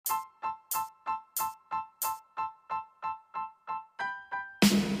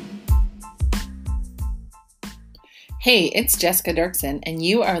Hey, it's Jessica Dirksen, and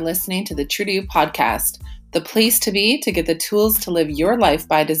you are listening to the True to You podcast, the place to be to get the tools to live your life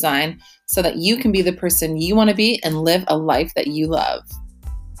by design so that you can be the person you want to be and live a life that you love.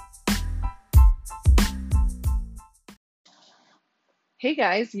 Hey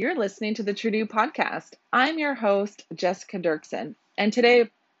guys, you're listening to the True to You podcast. I'm your host, Jessica Dirksen, and today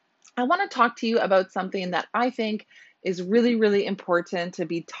I want to talk to you about something that I think is really, really important to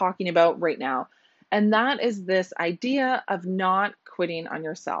be talking about right now. And that is this idea of not quitting on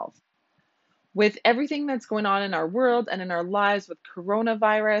yourself. With everything that's going on in our world and in our lives with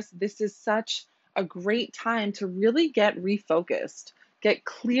coronavirus, this is such a great time to really get refocused, get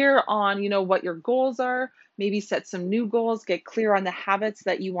clear on, what your goals are, maybe set some new goals, get clear on the habits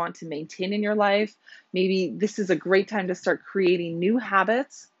that you want to maintain in your life. Maybe this is a great time to start creating new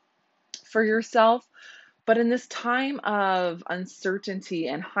habits for yourself. But in this time of uncertainty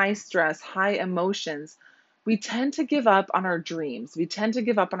and high stress, high emotions, we tend to give up on our dreams. We tend to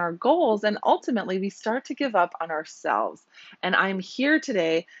give up on our goals, and ultimately we start to give up on ourselves. And I'm here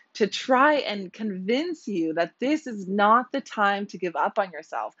today to try and convince you that this is not the time to give up on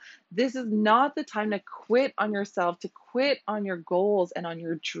yourself. This is not the time to quit on yourself, to quit on your goals and on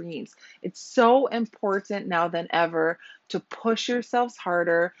your dreams. It's so important now than ever to push yourselves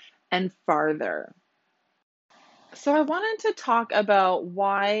harder and farther. So I wanted to talk about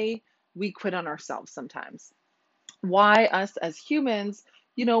why we quit on ourselves sometimes. Why us as humans,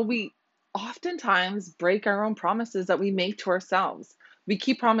 we oftentimes break our own promises that we make to ourselves. We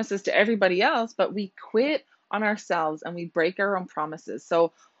keep promises to everybody else, but we quit on ourselves and we break our own promises.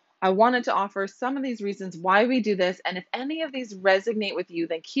 So I wanted to offer some of these reasons why we do this. And if any of these resonate with you,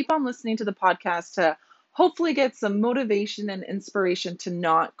 then keep on listening to the podcast to hopefully get some motivation and inspiration to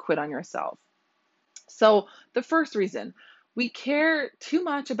not quit on yourself. So, the first reason, we care too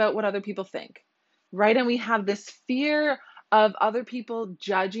much about what other people think, right? And we have this fear of other people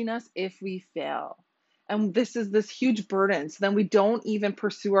judging us if we fail. And this is this huge burden. So then we don't even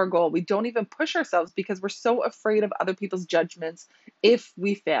pursue our goal. We don't even push ourselves because we're so afraid of other people's judgments if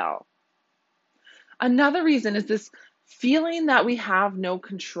we fail. Another reason is this feeling that we have no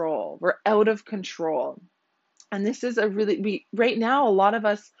control. We're out of control. And this is right now, a lot of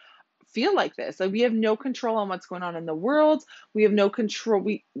us feel like this. Like we have no control on what's going on in the world. We have no control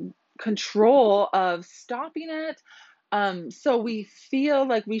of stopping it. So we feel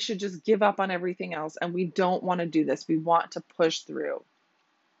like we should just give up on everything else, and we don't want to do this. We want to push through.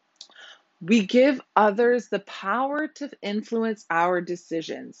 We give others the power to influence our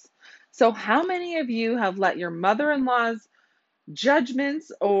decisions. So how many of you have let your mother-in-law's judgments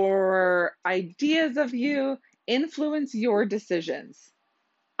or ideas of you influence your decisions?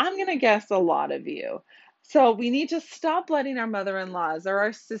 I'm going to guess a lot of you. So we need to stop letting our mother-in-laws or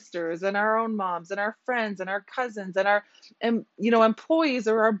our sisters and our own moms and our friends and our cousins and our employees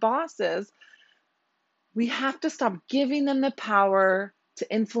or our bosses. We have to stop giving them the power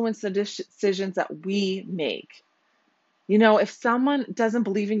to influence the decisions that we make. If someone doesn't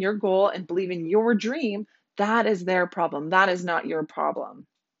believe in your goal and believe in your dream, that is their problem. That is not your problem.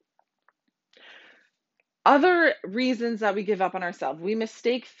 Other reasons that we give up on ourselves, we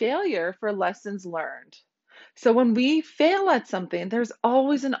mistake failure for lessons learned. So when we fail at something, there's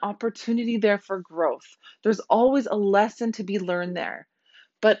always an opportunity there for growth. There's always a lesson to be learned there.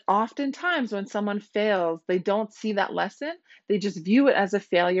 But oftentimes when someone fails, they don't see that lesson. They just view it as a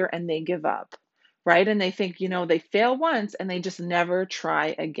failure and they give up, right? And they think, they fail once and they just never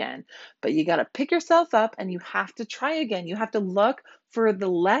try again. But you got to pick yourself up and you have to try again. You have to look for the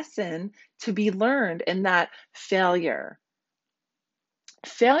lesson to be learned in that failure.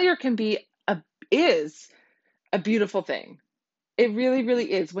 Failure is a beautiful thing. It really,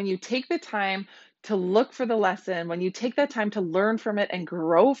 really is. When you take the time to look for the lesson, when you take that time to learn from it and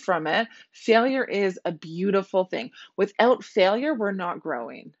grow from it, failure is a beautiful thing. Without failure, we're not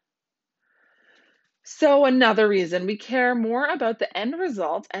growing. So another reason, we care more about the end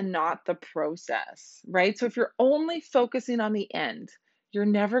result and not the process, right? So if you're only focusing on the end, you're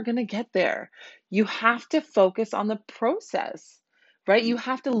never going to get there. You have to focus on the process, right? You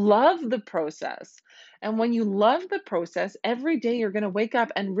have to love the process. And when you love the process, every day you're going to wake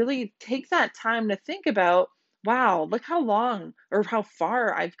up and really take that time to think about, wow, look how long or how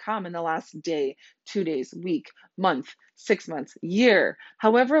far I've come in the last day, 2 days, week, month, 6 months, year,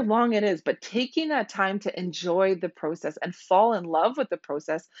 however long it is. But taking that time to enjoy the process and fall in love with the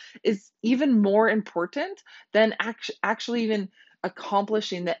process is even more important than actually even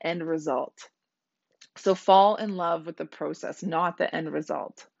accomplishing the end result. So fall in love with the process, not the end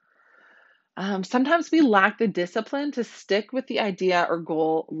result. Sometimes we lack the discipline to stick with the idea or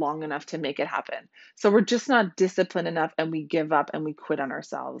goal long enough to make it happen. So we're just not disciplined enough and we give up and we quit on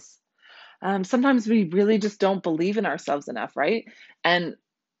ourselves. Sometimes we really just don't believe in ourselves enough, right? And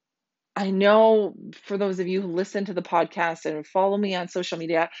I know for those of you who listen to the podcast and follow me on social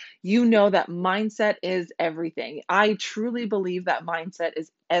media, you know that mindset is everything. I truly believe that mindset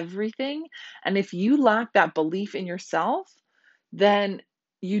is everything. And if you lack that belief in yourself, then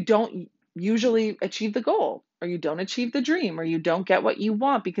you don't usually achieve the goal, or you don't achieve the dream, or you don't get what you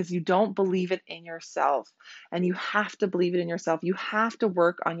want because you don't believe it in yourself. And you have to believe it in yourself. You have to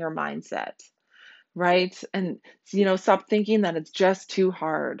work on your mindset, right? And, stop thinking that it's just too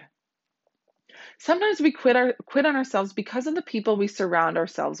hard. Sometimes we quit on ourselves because of the people we surround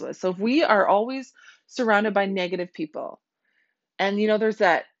ourselves with. So if we are always surrounded by negative people, and there's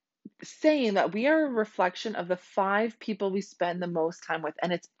that saying that we are a reflection of the 5 people we spend the most time with,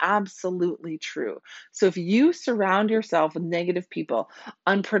 and it's absolutely true. So if you surround yourself with negative people,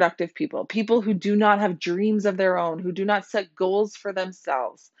 unproductive people, people who do not have dreams of their own, who do not set goals for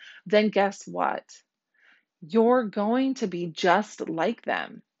themselves, then guess what? You're going to be just like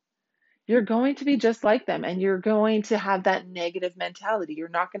them. You're going to be just like them, and you're going to have that negative mentality. You're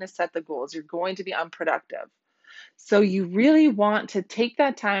not going to set the goals. You're going to be unproductive. So you really want to take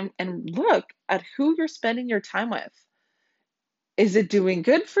that time and look at who you're spending your time with. Is it doing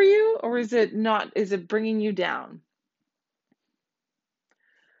good for you, or is it not? Is it bringing you down?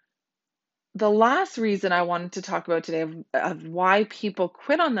 The last reason I wanted to talk about today of why people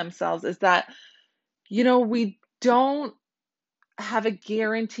quit on themselves is that, we don't have a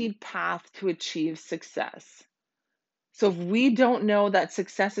guaranteed path to achieve success. So if we don't know that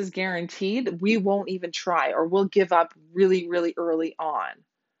success is guaranteed, we won't even try, or we'll give up really, really early on.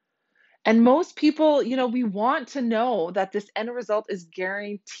 And most people, we want to know that this end result is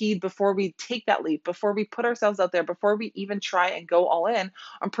guaranteed before we take that leap, before we put ourselves out there, before we even try and go all in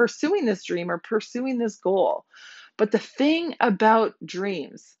on pursuing this dream or pursuing this goal. But the thing about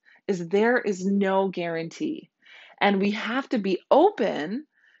dreams is there is no guarantee. And we have to be open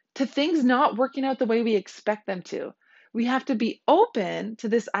to things not working out the way we expect them to. We have to be open to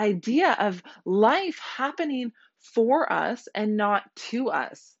this idea of life happening for us and not to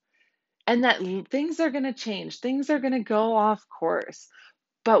us. And that things are going to change, things are going to go off course,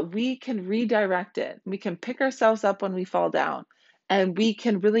 but we can redirect it. We can pick ourselves up when we fall down, and we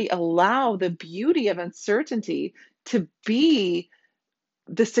can really allow the beauty of uncertainty to be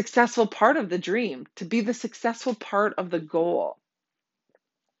the successful part of the dream, to be the successful part of the goal.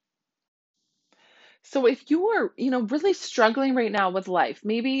 So if you are, really struggling right now with life,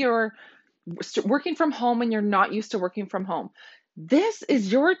 maybe you're working from home and you're not used to working from home, this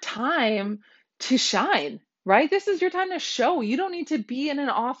is your time to shine, right? This is your time to show. You don't need to be in an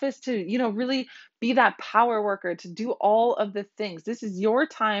office to, really be that power worker, to do all of the things. This is your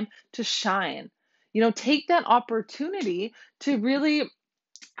time to shine. Take that opportunity to really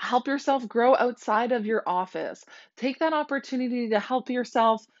help yourself grow outside of your office. Take that opportunity to help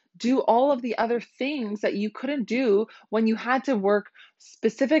yourself do all of the other things that you couldn't do when you had to work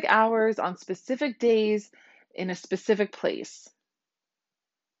specific hours on specific days in a specific place.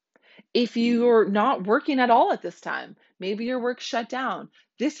 If you're not working at all at this time, maybe your work shut down,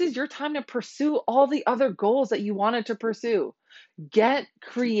 this is your time to pursue all the other goals that you wanted to pursue. Get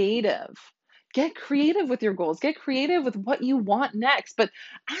creative. Get creative with your goals. Get creative with what you want next. But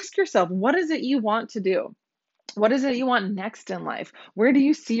ask yourself, what is it you want to do? What is it you want next in life? Where do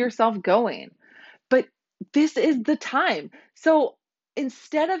you see yourself going? But this is the time. So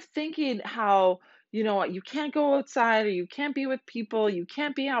instead of thinking how, you can't go outside, or you can't be with people, you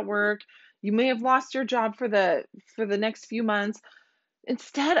can't be at work, you may have lost your job for the next few months,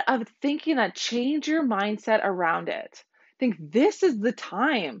 instead of thinking that, change your mindset around it. Think this is the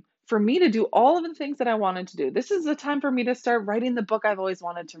time for me to do all of the things that I wanted to do. This is the time for me to start writing the book I've always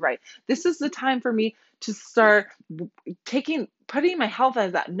wanted to write. This is the time for me to start putting my health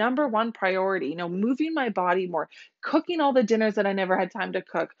as that number one priority, moving my body more, cooking all the dinners that I never had time to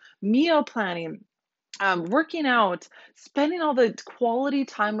cook, meal planning, working out, spending all the quality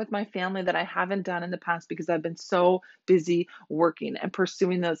time with my family that I haven't done in the past because I've been so busy working and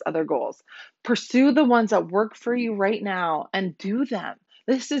pursuing those other goals. Pursue the ones that work for you right now and do them.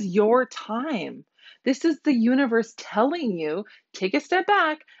 This is your time. This is the universe telling you, take a step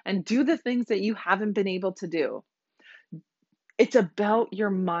back and do the things that you haven't been able to do. It's about your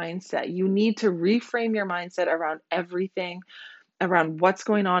mindset. You need to reframe your mindset around everything, around what's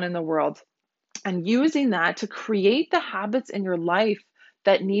going on in the world, and using that to create the habits in your life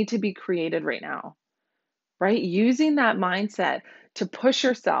that need to be created right now, right? Using that mindset to push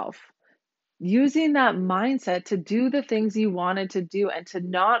yourself, using that mindset to do the things you wanted to do and to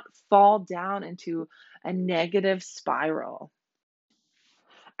not fall down into a negative spiral.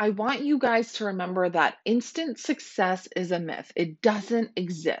 I want you guys to remember that instant success is a myth. It doesn't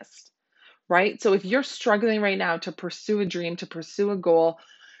exist, right? So if you're struggling right now to pursue a dream, to pursue a goal,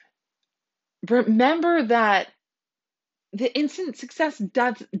 remember that the instant success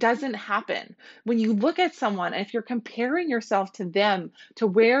doesn't happen. When you look at someone, if you're comparing yourself to them, to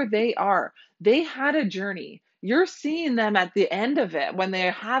where they are, they had a journey. You're seeing them at the end of it when they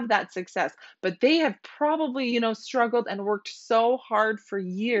have that success, but they have probably, struggled and worked so hard for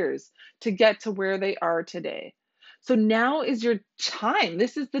years to get to where they are today. So now is your time.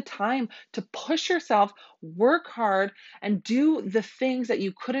 This is the time to push yourself, work hard, and do the things that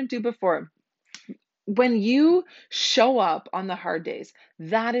you couldn't do before. When you show up on the hard days,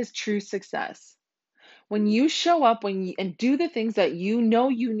 that is true success. When you show up and do the things that you know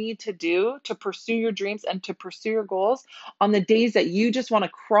you need to do to pursue your dreams and to pursue your goals on the days that you just want to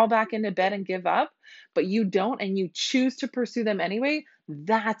crawl back into bed and give up, but you don't and you choose to pursue them anyway,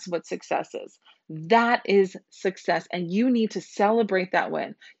 that's what success is. That is success. And you need to celebrate that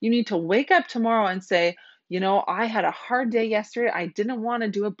win. You need to wake up tomorrow and say, I had a hard day yesterday. I didn't want to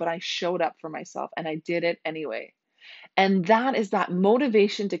do it, but I showed up for myself and I did it anyway. And that is that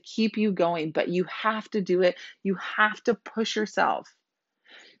motivation to keep you going, but you have to do it. You have to push yourself.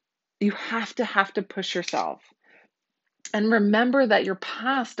 You have to push yourself. And remember that your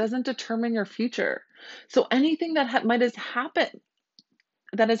past doesn't determine your future. So anything that has happened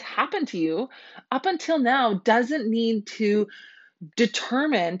to you up until now doesn't need to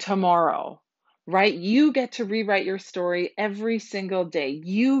determine tomorrow, right? You get to rewrite your story every single day.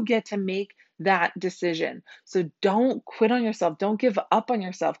 You get to make that decision. So don't quit on yourself. Don't give up on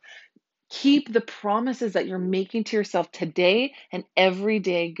yourself. Keep the promises that you're making to yourself today and every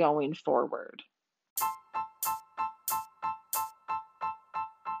day going forward.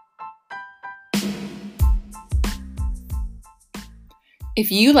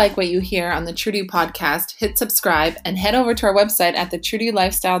 If you like what you hear on the Trudy podcast, hit subscribe and head over to our website at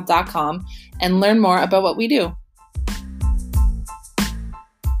thetrudyLifestyle.com and learn more about what we do.